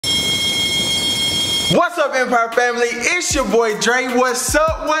What's up, Empire family? It's your boy Dre. What's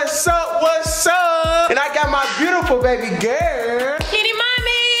up? What's up? What's up? And I got my beautiful baby girl, Kitty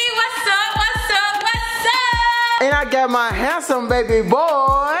mommy. What's up? What's up? What's up? and I got my handsome baby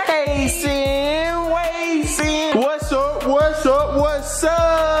boy, Hasten. What's up? What's up? What's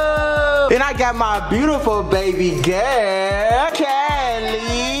up? And I got my beautiful baby girl,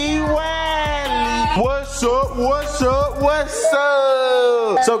 Callie Wally. What's up? What's up? What's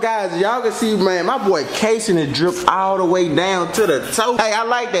up? So guys, y'all can see, man, my boy Casey it dripped all the way down to the toe. Hey, I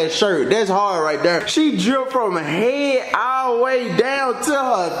like that shirt. That's hard right there. She dripped from her head all the way down to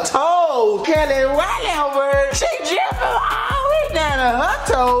her toes. Kelly Wiley over her. She dripped from all the way down to her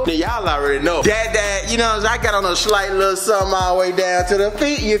toes. Now, y'all already know. That, you know, I got on a slight little something all the way down to the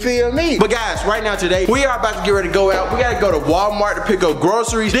feet. You feel me? But guys, right now today, we are about to get ready to go out. We gotta go to Walmart to pick up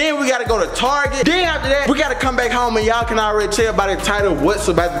groceries. Then we gotta go to Target. Then after that, we gotta come back home, and y'all can already tell by the title what's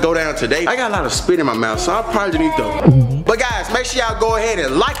about to go down today. I got a lot of spit in my mouth, so I probably need to. But guys, make sure y'all go ahead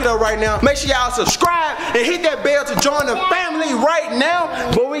and like it up right now. Make sure y'all subscribe and hit that bell to join the family right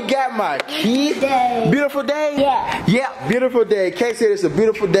now. But we got my kid. Beautiful day? Yeah. Yeah, beautiful day. Kay said it's a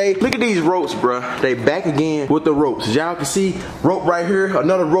beautiful day. Look at these ropes, bruh. They back again with the ropes. Y'all can see rope right here,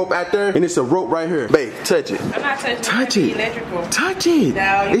 another rope out there, and it's a rope right here. Babe, touch it. I'm not touching Touch it. it. Electrical. Touch it.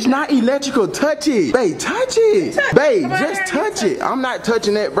 No, It's not electrical. Touch it. Babe, touch it. Babe, just touch it. I'm not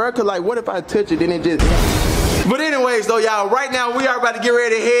touching that, bro, because like, what if I touch it, then it just... But anyways though, y'all, right now we are about to get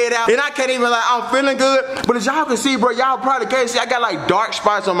ready to head out, and I can't even like, I'm feeling good, but as y'all can see, bro, y'all probably can't see, I got like dark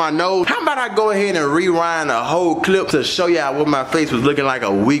spots on my nose. How about I go ahead and rewind a whole clip to show y'all what my face was looking like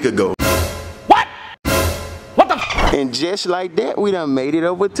a week ago. What? What the f? And just like that, we done made it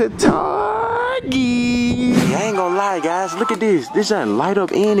over to Target. I ain't gonna lie, guys, look at this. This done light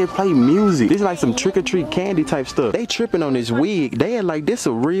up and it play music. This is like some trick-or-treat candy type stuff. They tripping on this wig. They are like, this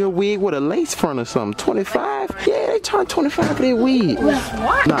a real wig with a lace front or something. 25? Yeah, they turned 25 for that wig.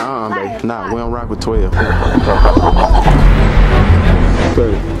 What? Nah, babe. Nah, we don't rock with 12.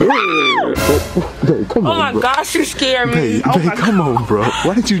 Babe, come on, Oh my gosh, you scared me. Babe, come on, bro.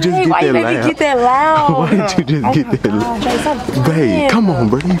 Why didn't you just Hey, get why that you make loud? me get that loud? Why didn't you just get that loud? Babe, come on,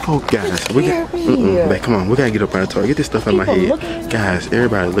 bro. These folk guys. We got, babe, come on. We gotta get up on the toilet. Get this stuff in my head. Guys,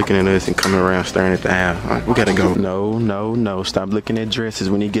 everybody looking at us and coming around staring at the aisle. All right, we gotta go. No. Stop looking at dresses.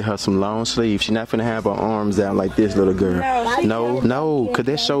 We need to get her some long sleeves. She's not finna have her arms out like this little girl. No. Cause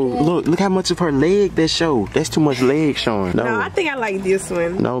that show, look how much of her leg that show. That's too much leg showing. No, I think I like this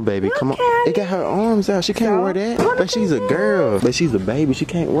one. No, baby, come on. It got her arms out. She can't wear that. But she's a girl. But she's a baby. She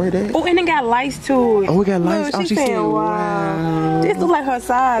can't wear that. Oh, and it got lights to it. Oh, we got lights. Look, Oh, she said, wow. This look like her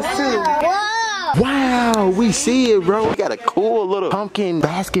size too. wow, we see it, bro. We got a cool little pumpkin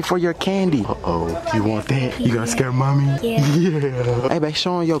basket for your candy. Uh-oh, you want that? You gonna scare mommy? Yeah. Hey, babe,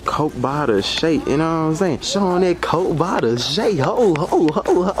 showing your Coke bottle shape, you know what I'm saying? Showing that Coke bottle shape, ho.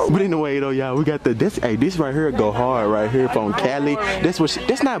 But anyway, though, y'all, we got this right here go hard right here from Cali.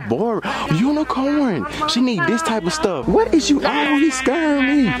 That's not boring. Unicorn. She need this type of stuff. What is you always scaring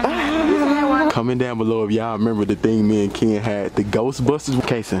me? Comment down below if y'all remember the thing me and Ken had, the Ghostbusters.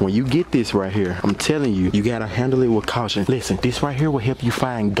 Okay, so when you get this right here, I'm telling you, you gotta handle it with caution. Listen, this right here will help you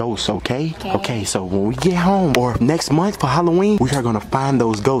find ghosts, okay? Okay, so when we get home or next month for Halloween, we are gonna find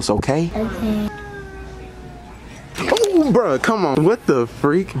those ghosts, okay? Okay. Oh, bro, come on. What the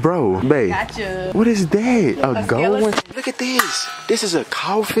freak? Bro, babe. Gotcha. What is that? A gold one? skeleton. Look at this. This is a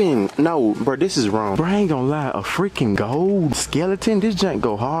coffin. No, bro, this is wrong. Bro, I ain't gonna lie. A freaking gold skeleton? This junk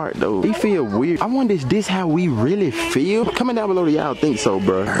go hard, though. He feel weird. I wonder, is this how we really feel? Comment down below if y'all think so,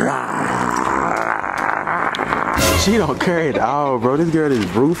 bro. She don't care at all, bro. This girl is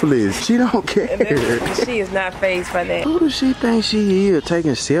ruthless. She don't care. She is not fazed by that. Who does she think she is?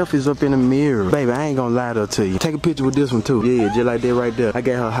 Taking selfies up in the mirror. Baby, I ain't gonna lie though to you. Take a picture with this one too. Yeah, just like that right there. I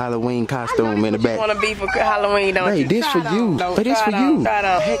got her Halloween costume in the back. You wanna be for Halloween, don't you? Hey, this for you. But this for you.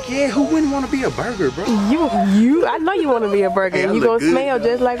 Heck yeah, who wouldn't want to be a burger, bro? You, I know you wanna be a burger. Hey, You gonna smell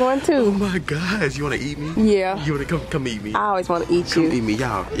just like one Oh too. my gosh, you wanna eat me? Yeah. You wanna come eat me? I always wanna eat Come you. eat me,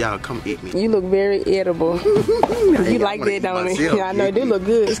 y'all come eat me. You look very edible. You like wanna that, eat don't you? myself. Yeah, I know. They look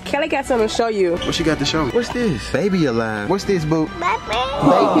good. Kelly got something to show you. What she got to show me? What's this? Baby alive. What's this, boo?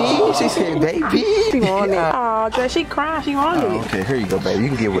 Baby. She said baby. She want it. Oh, girl, she crying. She want it. Okay, here you go, baby. You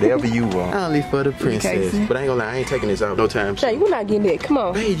can get whatever you want. Only for the princess. Okay. But I ain't gonna lie, I ain't taking this out no time. Jay, we're not getting that. Come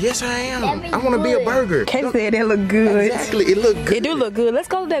on. Babe, yes I am. I wanna be a burger. Kay said that look good. Exactly, it look good. It do look good. Let's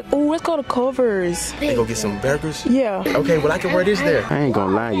go to that. Ooh, let's go to Culver's. Hey, go get some burgers? Yeah. Okay, well I can wear this there. I ain't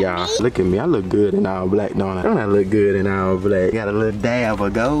gonna lie, y'all. Look at me, I look good in all black, don't I? Don't I look good in all black. Got a little dab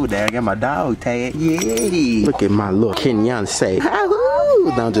of gold there. Got my dog tag. Yeah. Look at my look. Kenyance.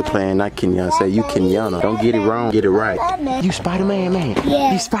 No, I'm just playing. Not Kenyance. You Kenyana. Don't get it wrong. Get it right. You Spider-Man, man.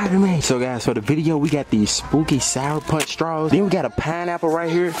 Yeah. You Spider-Man. So, guys, for the video, we got these spooky sour punch straws. Then we got a pineapple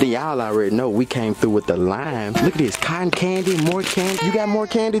right here. Then y'all already know we came through with the lime. Look at this. Cotton candy. More candy. You got more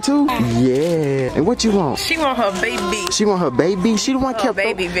candy, too? Yeah. And what you want? She want her baby. She want her baby? She the one kept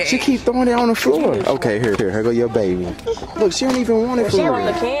she keep throwing it on the floor. Okay, here go your baby. Look, she don't even want it for She want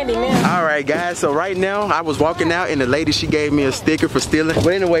the candy, man. Alright, guys, so right now I was walking out and the lady, she gave me a sticker for stealing.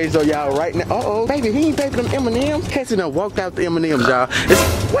 But anyways, though, y'all, right now, baby, he ain't paid for them M&M's. Casey done walked out the M&M's, y'all.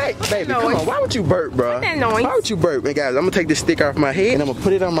 Wait, baby, come on, why would you burp, bro? That noise. Why would you burp? And guys, I'm gonna take this sticker off my head and I'm gonna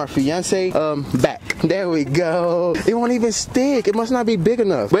put it on my fiance back. There we go. It won't even stick. It must not be big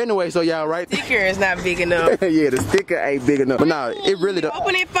enough. But anyway, so y'all, right? The sticker is not big enough. Yeah, the sticker ain't big enough. But no, it really don't.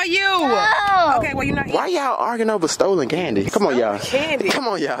 Open it for you. No. Okay, well, you're not. Why y'all arguing over stolen candy? Come on, y'all. Candy. Come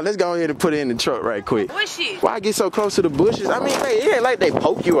on, y'all. Let's go ahead and put it in the truck right quick. Bushes. Why get so close to the bushes? I mean, hey, it ain't like they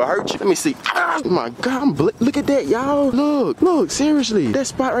poke you or hurt you. Let me see. Oh my God, look at that, y'all. Look, seriously. That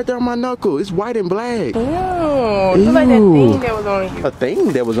spot right there on my knuckle. It's white and black. Oh, look like that thing that was on you. A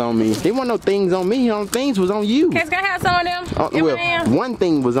thing that was on me. There wasn't no things on me. Things was on you. Can I have some of them? Well, one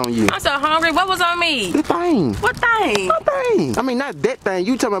thing was on you. I'm so hungry. What was on me? The thing. What thing? What thing? I mean, not that thing.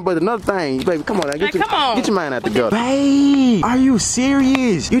 You talking about another thing. Baby, come on now. Get your mind out the gutter. Babe, are you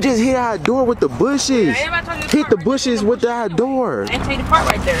serious? You just hit our door with the bushes. Hit the bushes with our door. I didn't tell you the part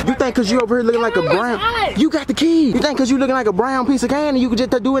right there. You think cause you over here looking like a brown, you got the key. You think cause you looking like a brown piece of candy, you can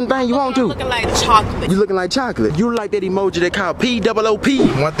just do anything you want to. Looking like chocolate. You looking like chocolate. You like that emoji they call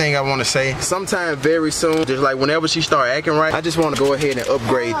POOP. One thing I want to say, sometime very soon, just like whenever she start acting right, I just want to go ahead and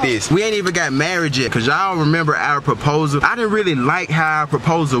upgrade this. We ain't even got married yet, cause y'all remember our proposal. I didn't really like how our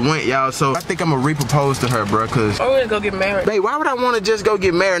proposal went, y'all, so I think I'm gonna re-propose to her, bro, cause I'm gonna go get married. Babe, why would I want to just go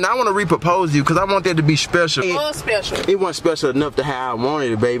get married? Now I want to re-propose you, cause I want that to be special. It was special. It wasn't special enough to how I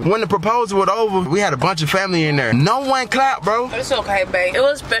wanted it, baby. When the proposal was over, we had a bunch of family in there. No one clapped, bro. It's okay, babe. It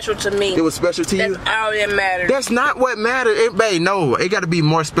was special to me. It was special to you? That's all that mattered. That's not what mattered, babe. No, it got to be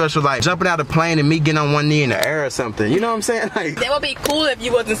more special, like jumping out of the plane and me getting on one knee in the air or something. You know what I'm saying? Like, that would be cool if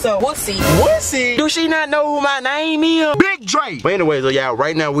you wasn't so wussy. Wussy? Do she not know who my name is? Big Drake. But anyways, y'all,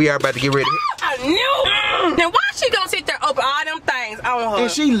 right now we are about to get ready. I knew. Now why she gonna sit there open all them things on her?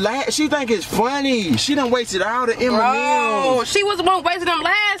 And she think it's funny. She done wasted all the M&M's. Bro, she was the one wasting them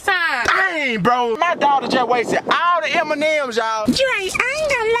last time. Dang, bro. My daughter just wasted all the M&M's, y'all. Drake, I ain't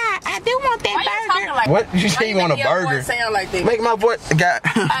gonna lie. I do want that burger. Like, what? You say you want a burger? Sound like that? Make my voice.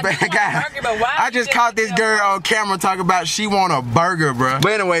 I just caught this girl on camera talking about she want a burger, bro.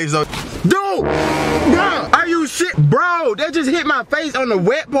 But anyways, though. Dude! Bro, are you shit? Bro, that just hit my face on the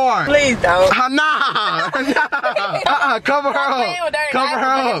wet part. Please don't. Nah. Cover her up. Cover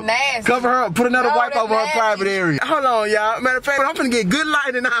her up. Cover her up. Put another wipe over her private area. Hold on, y'all. Matter of fact, I'm finna get good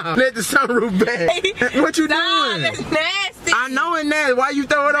lighting now. Let the sunroof back. What you doing? That's nasty. I know it's nasty. Why you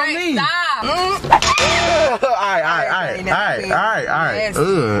throw it on me? Stop.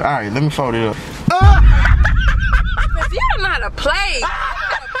 Alright, let me fold it up. You don't know how to play.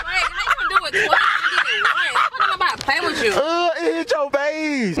 How you gonna do it twice? I don't know how to play with you. It hit your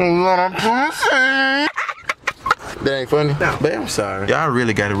face. That ain't funny? No. Babe, I'm sorry. Y'all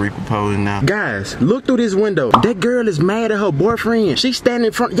really gotta re-propose now. Guys, look through this window. That girl is mad at her boyfriend. She's standing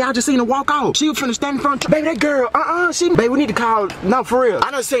in front. Y'all just seen her walk out. She was finna stand in front. Baby, that girl, babe, we need to call. No, for real.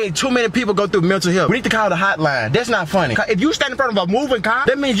 I done seen too many people go through mental health. We need to call the hotline. That's not funny. If you stand in front of a moving car,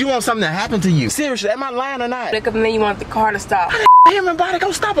 that means you want something to happen to you. Seriously, am I lying or not? Look up and then you want the car to stop. Everybody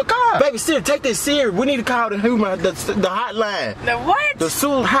go stop a car. Baby, seriously, take this serious. We need to call the hotline. The what? The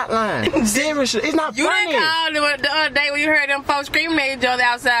Sewell hotline. Seriously, it's not funny. You didn't call the other day when you heard them folks screaming at each other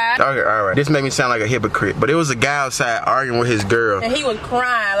outside. Okay, alright. This made me sound like a hypocrite, but it was a guy outside arguing with his girl. And he was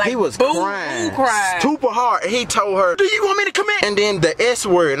crying. Like, he was crying. Super hard. And he told her, do you want me to come in? And then the S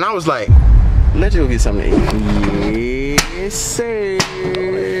word. And I was like, let's go get something to eat. Yes, sir.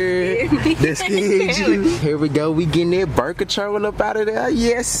 This is you. Here we go. We getting that birth control up out of there.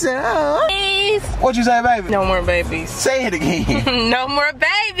 Yes, sir. Please. What you say, baby? No more babies. Say it again. No more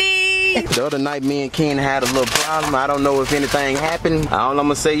babies. The other night, me and Ken had a little problem. I don't know if anything happened. All I'm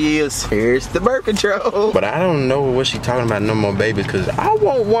gonna say is, here's the birth control. But I don't know what she talking about, no more babies, because I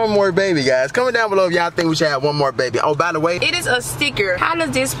want one more baby, guys. Comment down below if y'all think we should have one more baby. Oh, by the way, it is a sticker. How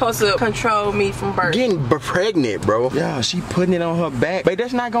does this supposed to control me from birth? Getting pregnant, bro. Yeah, she putting it on her back. But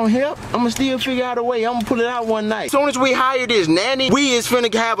that's not gonna help. I'm gonna still figure out a way. I'm gonna pull it out one night. As soon as we hire this nanny, we is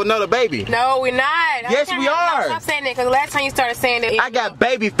finna have another baby. No, we're not. Yes, we are. No, stop saying that, because last time you started saying that. I got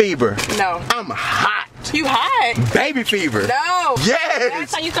baby fever. No. I'm hot. You hot? Baby fever. No. Yes.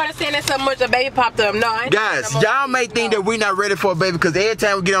 Last time you started saying that so much, a baby popped up. No, I ain't. Guys, y'all may think that we're not ready for a baby because every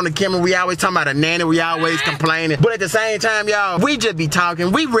time we get on the camera, we always talking about a nanny. We always complaining. But at the same time, y'all, we just be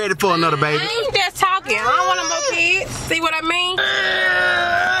talking. We ready for another baby. I ain't just talking. I don't want no more kids. See what I mean?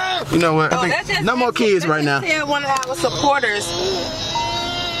 You know what? I think no more kids right now. Let's just tell one of our supporters.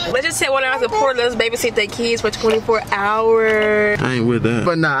 Let's just say one of our supporters babysit their kids for 24 hours. I ain't with that.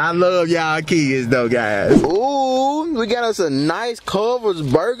 But nah, I love y'all kids though, guys. Ooh, we got us a nice Culver's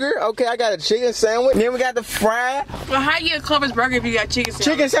burger. Okay, I got a chicken sandwich. Then we got the fried. Well, how you get Culver's burger if you got chicken sandwich?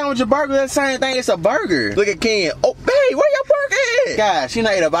 Chicken sandwich or burger, that's the same thing. It's a burger. Look at Ken. Oh, babe, where your burger at? Guys, she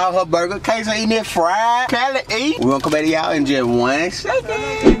not ate about her burger. Kaysa eating it fried. Callie eat. We're gonna come back to y'all in just 1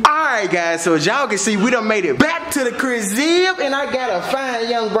 second. Alright, guys, so as y'all can see, we done made it back to the crib, and I got a fine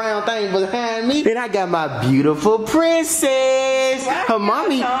young brown thing behind me. And I got my beautiful princess. Her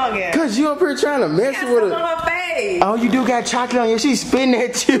mommy. Cause you up here trying to mess with her. On her face. Oh, you do got chocolate on you. She's spitting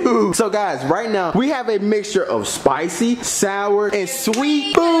at you. So guys, right now, we have a mixture of spicy, sour, and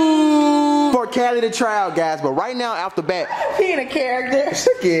sweet food for Callie to try out, guys. But right now, off the bat, Being a character.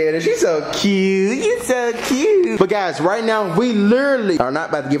 look at her. She's so cute. You're so cute. But guys, right now, we literally are not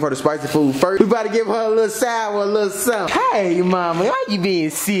about to give her the spicy food first. We about to give her a little sour, a little something. Hey, mama, why you being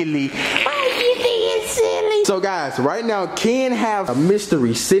silly? Why you being silly? So guys, right now, Ken have a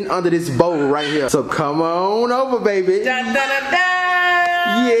mystery sitting under this bowl right here. So come on over, baby. Dun, dun, dun,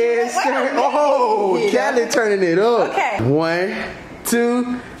 dun. Yes, sir. Oh, Callie turning it up. Okay. 1,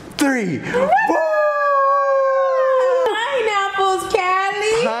 2, 3. Boom! Pineapples,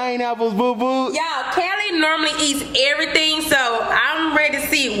 Callie. Pineapples, boo boo. Y'all, Callie normally eats everything, so I'm ready to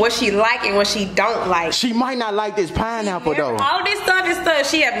see what she like and what she don't like. She might not like this pineapple though. All this stuff is stuff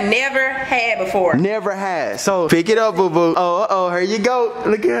she have never had before. Never had. So pick it up, boo boo. Oh, here you go.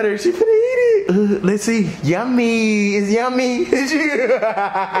 Look at her. She finna eat it. Let's see. Yummy. It's yummy. What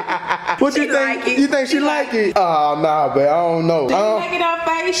you think? Like it. You think she like it? Oh, nah, but I don't know. Do you like it up,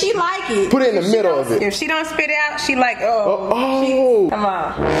 baby? She like it. Put it in the middle of it. If she don't spit it out, she like, oh. Come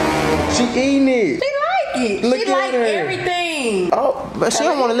on. She eating it. She like it. Look She at like her. everything. Oh, but she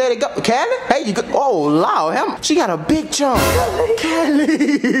don't want to let it go. Callie? Hey, you go. Oh, Lord. She got a big chunk. Callie. Baby,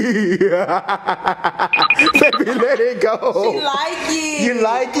 let it go. She like it. You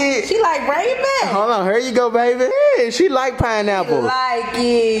like it? She like bring it back. Hold on. Here you go, baby. Hey, she like pineapple. She like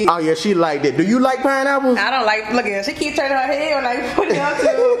it. Oh, yeah, she liked it. Do you like pineapples? I don't like, look at her. She keep turning her head when I put it on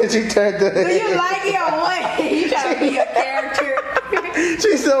too. She turned the Do you like it or what? You trying to be a character.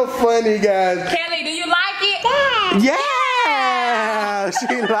 She's so funny, guys. Kelly, do you like it? Yeah,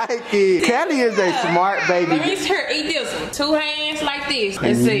 she like it. Callie is a smart baby. Let me see her eat this one. 2 hands like this.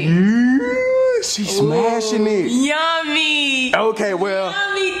 Let's see. Yeah, she's smashing it. Yummy. Okay, well,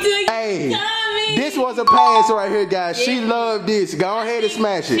 Yummy, hey, yummy. this was a pass right here, guys. She loved this. Go ahead and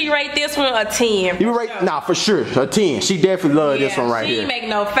smash She it. rate this one a 10. You rate? Nah, for sure, a 10. She definitely loved this one right She here. ain't make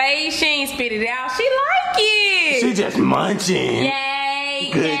no face. She ain't spit it out. She like it. She just munching. Yay.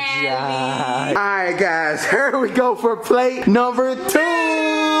 Good job. All right, guys, here we go for plate number 2.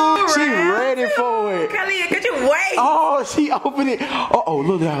 She ready for it. Kelly, could you wait? Oh, she opened it. Uh-oh,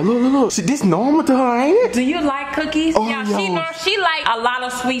 look. See, this normal to her, ain't it? Do you like cookies? Oh, yeah, yo. she like a lot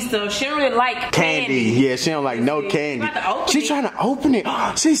of sweet stuff. She don't really like Candy. Yeah, she don't like no candy. She's trying to open it.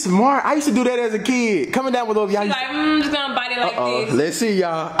 She's smart. I used to do that as a kid. Coming down with those y'all. She's like, I'm just gonna bite it like this. Let's see,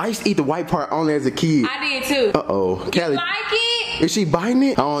 y'all. I used to eat the white part only as a kid. I did too. Uh-oh. You Callie. like it? Is she biting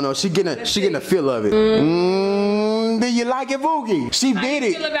it? I don't know. She getting a feel of it. Do you like it, Boogie? She How bit you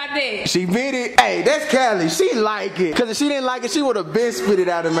it. feel about that? She bit it. Hey, that's Callie. She like it. Cause if she didn't like it, she would have been spit it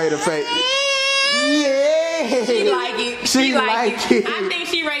out and made a face. Yeah. She like it. She like it. I think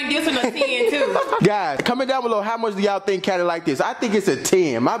she rated this one a 10 too. Guys, comment down below how much do y'all think Callie like this? I think it's a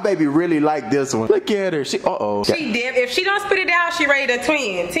 10. My baby really like this one. Look at her. She She did. If she don't spit it out, she rated a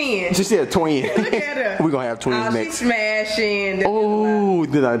 10. She said a twin. Look at her. We're gonna have twins Oh, next. she's smashing. Oh,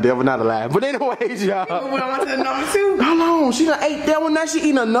 the devil not alive. But anyways, y'all. Moving on to the number 2. How long? She done ate that one. Now she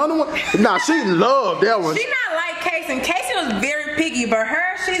eating another one. Nah, she loved that one. She not like Casey. Casey was very picky, but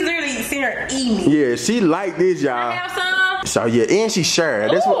she's literally seen her eating. Yeah, she like this, y'all. Have some? So yeah, and she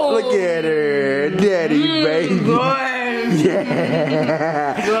shared. That's what. Look at her, daddy, baby. Boy.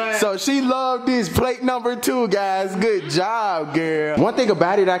 Yeah. Good. So she loved this plate number 2, guys. Good job, girl. One thing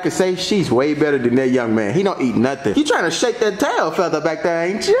about it, I could say she's way better than that young man. He don't eat nothing. You trying to shake that tail feather back there,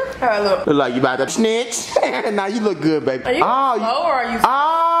 ain't you? Look. Look like you about to snitch. Nah, you look good, baby. Are you slow or are you?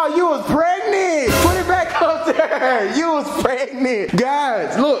 Oh, you was pregnant. Put it back up there. You was pregnant.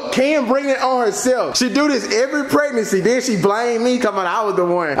 Guys, look, Kim bring it on herself. She do this every pregnancy. Then she blame me, coming I was the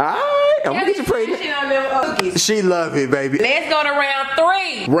one. All right. I'm gonna get you pregnant. She love it, baby. Let's go to round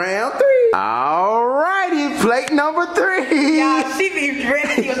 3. Round 3. Alrighty, plate number 3. Y'all, she be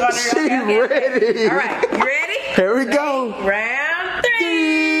ready. She ready. All right, you ready? Here we go. Round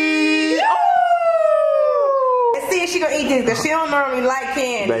 3. Let's see if she gonna eat this, because she don't normally like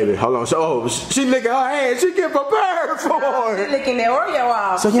candy. Baby, hold on. So, she licking her hand. She get prepared for it. She licking that Oreo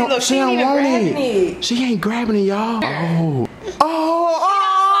off. So she don't want it. She ain't grabbing it, y'all.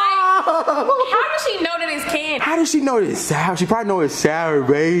 How does she know that it's candy? How does she know that it's sour? She probably know it's sour,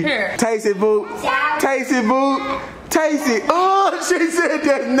 babe. Here. Taste it, boo. Taste it, boo. Taste it. Oh, she said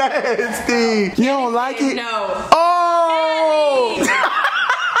that's nasty. You don't like it? No. Oh.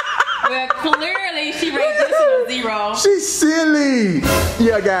 Well, clearly she rated this one a 0. She's silly.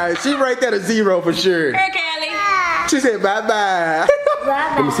 Yeah, guys, she rate that a 0 for sure. Here, Callie. She said bye-bye.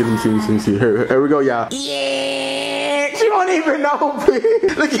 Let me see. Here we go, y'all. Yeah. She won't even know.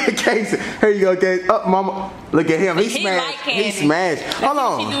 Look at Casey. Here you go, Casey. Oh, mama. Look at him. He smashed. Like candy. He smashed. Hold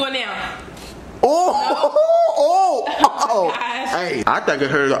on. What she doing now? Oh. Gosh. Hey, I think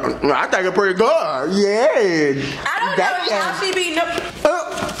it hurt. I think it's pretty good. Yeah. I don't know how she be.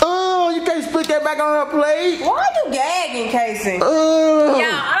 You can't split that back on her plate. Why are you gagging, Casey? Yeah,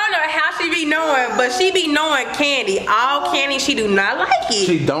 I don't know how she be knowing, but she be knowing candy. All candy, she do not like it.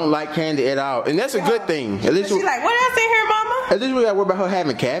 She don't like candy at all, and that's a good thing. At least she like, what else in here, mama? At least we gotta worry about her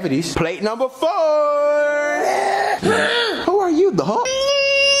having cavities. Plate number 4. Who are you, the Hulk?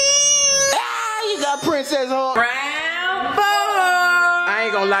 You got Princess Hulk. Round 4. I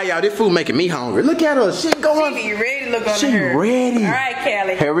ain't gonna lie, y'all. This food making me hungry. Look at her. She going. She be ready to look on her. She ready. All right,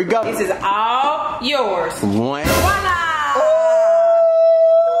 Callie. Here we go. This is all yours. One. Voila!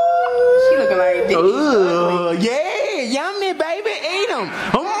 She looking like Diddy. Yeah, yummy, baby. Eat them.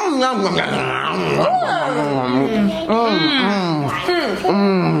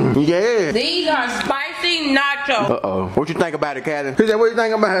 Yeah. These are spicy nachos. What you think about it, Callie? She said, what you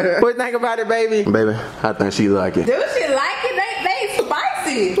think about it? What you think about it, baby? Baby, I think she like it. Do she like it? They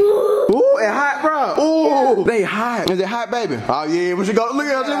spicy. Ooh, it hot, bro. Ooh, they hot. Is it hot, baby? Oh, yeah. When she go, look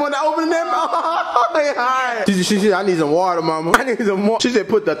at her. She want to open them. Oh, they hot. She said, I need some water, mama. I need some water. She said,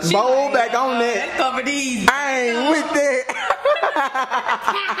 put the bowl back on that. Let's cover these. I ain't with that.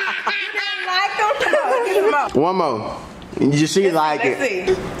 You don't like them? Get them out. One more. She like it.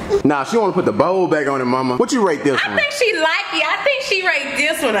 Let's see. Nah, she want to put the bowl back on it, mama. What you rate this one? I think she like it. I think she rate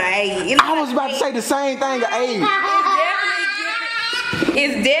this one an 8. I was about to say the same thing, an 8.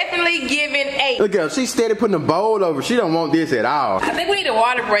 It's definitely giving 8. Look at her. She steady putting the bowl over. She don't want this at all. I think we need a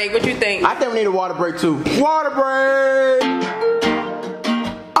water break. What you think? I think we need a water break too. Water break.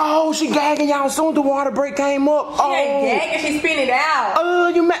 Oh, she gagging, y'all. As soon as the water break came up. She ain't gagging. She spin it out. Oh,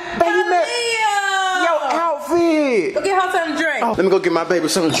 you mad? Baby, you mad? Your outfit. Go get her something to drink. Oh, let me go get my baby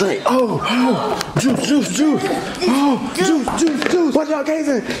something to drink. Oh, juice. Oh, juice. Watch out,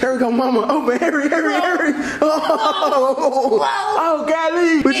 Casey. Here we go, mama. Open, hurry. Oh,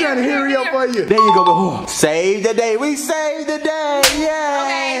 golly. We're trying to hurry up for you. There you go. Oh, save the day. We saved the day. Yay.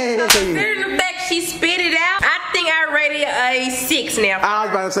 Okay, so considering the fact she spit it out, I think I rated a 6 now. I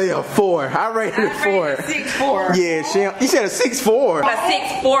was about to say a 4. I rated a 4. 6-4. Yeah, you said a 6-4. A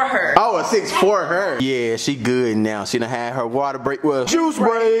 6 for her. Oh, a 6 for her. Yeah, she good now. She done had her water break. Well, juice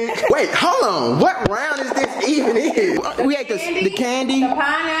break. Wait, hold on. What round is this even in? We ate the candy. The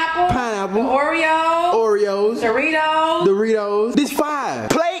pineapple. The Oreos. Doritos. This 5.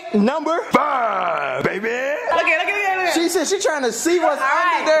 Plate number 5, baby. Look at. She said she trying to see what's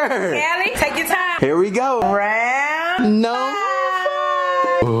under there. Callie, take your time. Here we go. Round number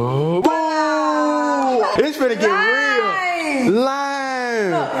 5. Oh, it's finna get real.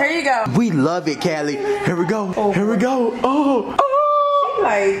 Lime. Look, here you go. We love it, Callie. Here we go. Oh.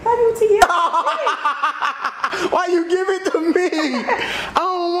 Like, why you give it to me? I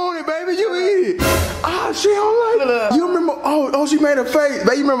don't want it, baby. You eat it. Oh, she don't like it. You remember? Oh, she made a face.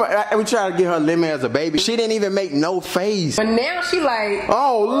 But you remember? We tried to get her lemon as a baby. She didn't even make no face. But now she like.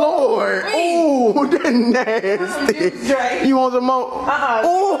 Oh Lord. Oh, that's nasty. You want some more?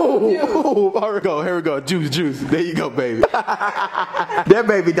 Oh. Here we go. Juice. There you go, baby. That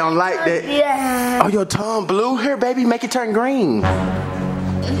baby don't like that. Yeah. Oh, your tongue blue? Here, baby, make it turn green.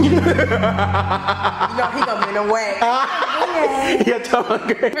 He gonna be in the way. Your tongue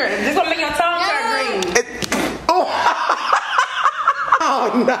green. This gonna make your tongue turn green.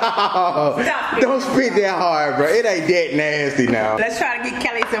 Oh no! Don't spit that hard, bro. It ain't that nasty now. Let's try to get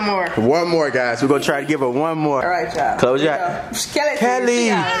Kelly some more. One more, guys. We're gonna try to give her one more. All right, y'all. Close your eyes.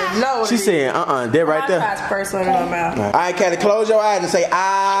 Kelly. She said, they're right there. First one in my mouth. All right, Kelly, close your eyes and say,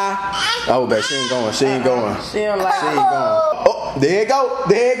 ah. Oh, but she ain't going. She ain't going. She don't like it. She ain't going. Oh, there you go.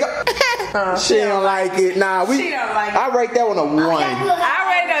 She don't like it. Nah, she don't like it. I rate that one a 1. I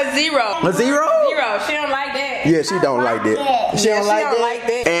rate a 0. A 0? 0. She don't like that. Yeah, she don't like that. She don't like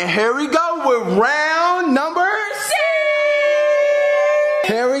that. And here we go with round number 6.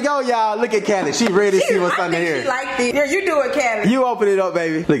 Here we go, y'all. Look at Callie. She ready to see what's under here. She liked it. Yeah, you do it, Callie. You open it up,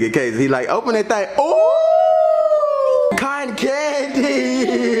 baby. Look at Casey. He like, open that thing. Ooh! Cotton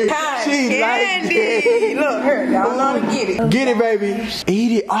candy. She liked it. Look, her. Y'all know to get it. Get it, baby.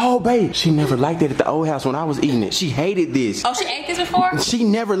 Eat it. Oh, babe. She never liked it at the old house when I was eating it. She hated this. Oh, she ate this before? She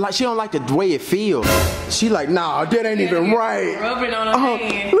never liked. She don't like the way it feels. She like, nah, that ain't even right. Rub it on her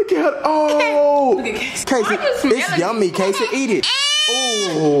hand. Look at her. Oh. Look at Casey. Casey, it's yummy. Casey, eat it.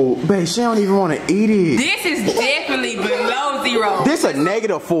 Oh, babe, she don't even want to eat it. This is definitely below 0. This a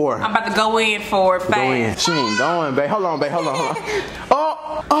 -4. I'm about to go in for it fast. Go in. She ain't going, babe. Hold on, babe. Hold on.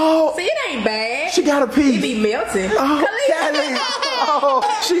 Oh. See, it ain't bad. She got a piece. It be melting. Oh, Callie. Oh,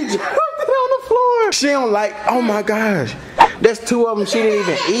 she dropped it on the floor. She don't like, oh my gosh. That's 2 of them she didn't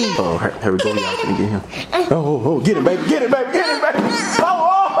even eat. Oh, here we go, y'all. Let me get him. Oh, get it, baby. Get it, baby. Get it, baby. Oh.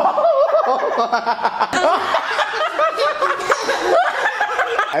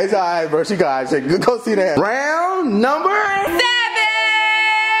 It's alright, bro. She got it. Go see that. Round number 7.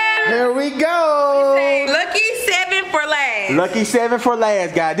 Here we go. Lucky 7 for last. Lucky 7 for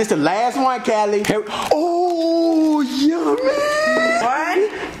last, guys. This is the last one, Callie. Oh, yummy. 1,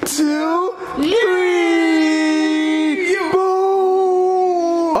 2, 3.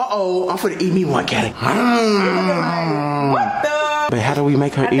 Boom. Uh-oh. I'm finna eat me one, Callie. What the? But how do we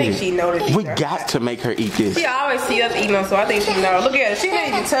make her eat it? I think she noticed. We got to make her eat this. She always see us eating them, so I think she knows. Look at her. She ain't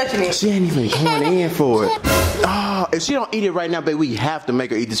even touching it. She ain't even going in for it. Oh, if she don't eat it right now, babe, we have to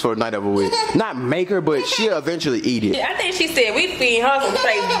make her eat this for the night over with. Not make her, but she'll eventually eat it. Yeah, I think she said we feeding her some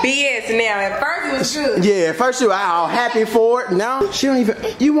straight BS now. At first it was good. Yeah, at first she was all happy for it. Now she don't even.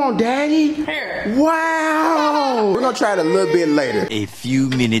 You want daddy? Here. Wow. We're gonna try it a little bit later. A few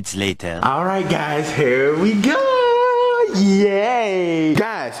minutes later. All right, guys, here we go. Yay.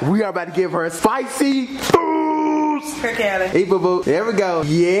 Guys, we are about to give her spicy foods. Here, Callie. Hey, boo-boo. There we go.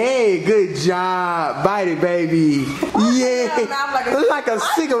 Yay, good job. Bite it, baby. Yeah. Like a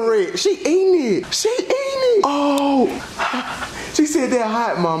cigarette. She eating it. She eating it. Oh. She said that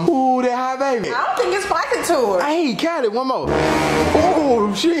hot, mama. Ooh, that hot, baby. I don't think it's spicy to her. Hey, Callie, one more.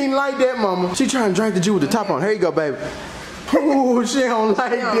 Oh, she ain't like that, mama. She trying to drink the juice with the top on. Here you go, baby. Ooh, she don't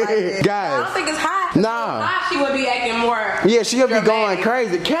like that. Guys. I don't think it's hot. Nah. Hot, she would be acting more. Yeah, she'll be dramatic. going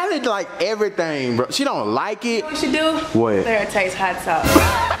crazy. Callie like everything, bro. She don't like it. You know what we should do? What? Let her taste hot sauce.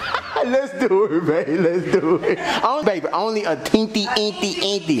 Let's do it, baby. Let's do it. Baby, only a teeny.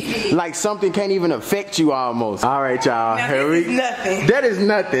 Like something can't even affect you almost. All right, y'all. Now, this is nothing. That is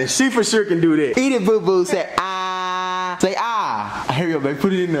nothing. She for sure can do that. Eat it, boo-boo. Say, ah. Say, ah. Here you go, baby.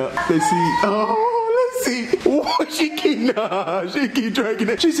 Put it in there. Let's see. Oh, let's see. Oh, she keep drinking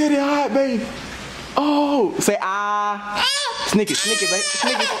it. She said it hot, baby. Oh, say ah. Snick it, baby.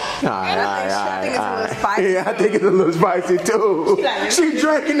 Snick it. Alright. Yeah, I think it's a little spicy too. She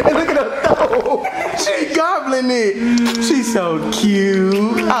drinking it. Look at her throat. She gobbling it. She's so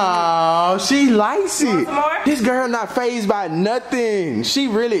cute. Oh, she likes it. This girl not fazed by nothing. She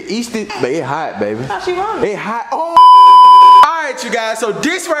really eats it. But it hot, baby. How she want it? It hot. Oh. Alright, you guys, so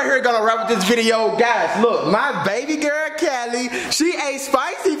this right here gonna wrap up this video. Guys, look, my baby girl Callie, she ate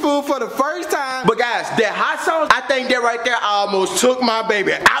spicy food for the first time. But guys, that hot sauce, I think that right there almost took my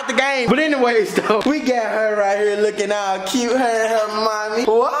baby out the game. But anyways, though, we got her right here looking all cute, her and her mommy.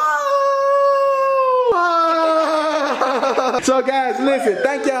 Whoa! So guys, listen,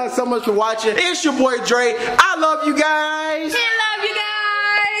 thank y'all so much for watching. It's your boy Dre. I love you guys.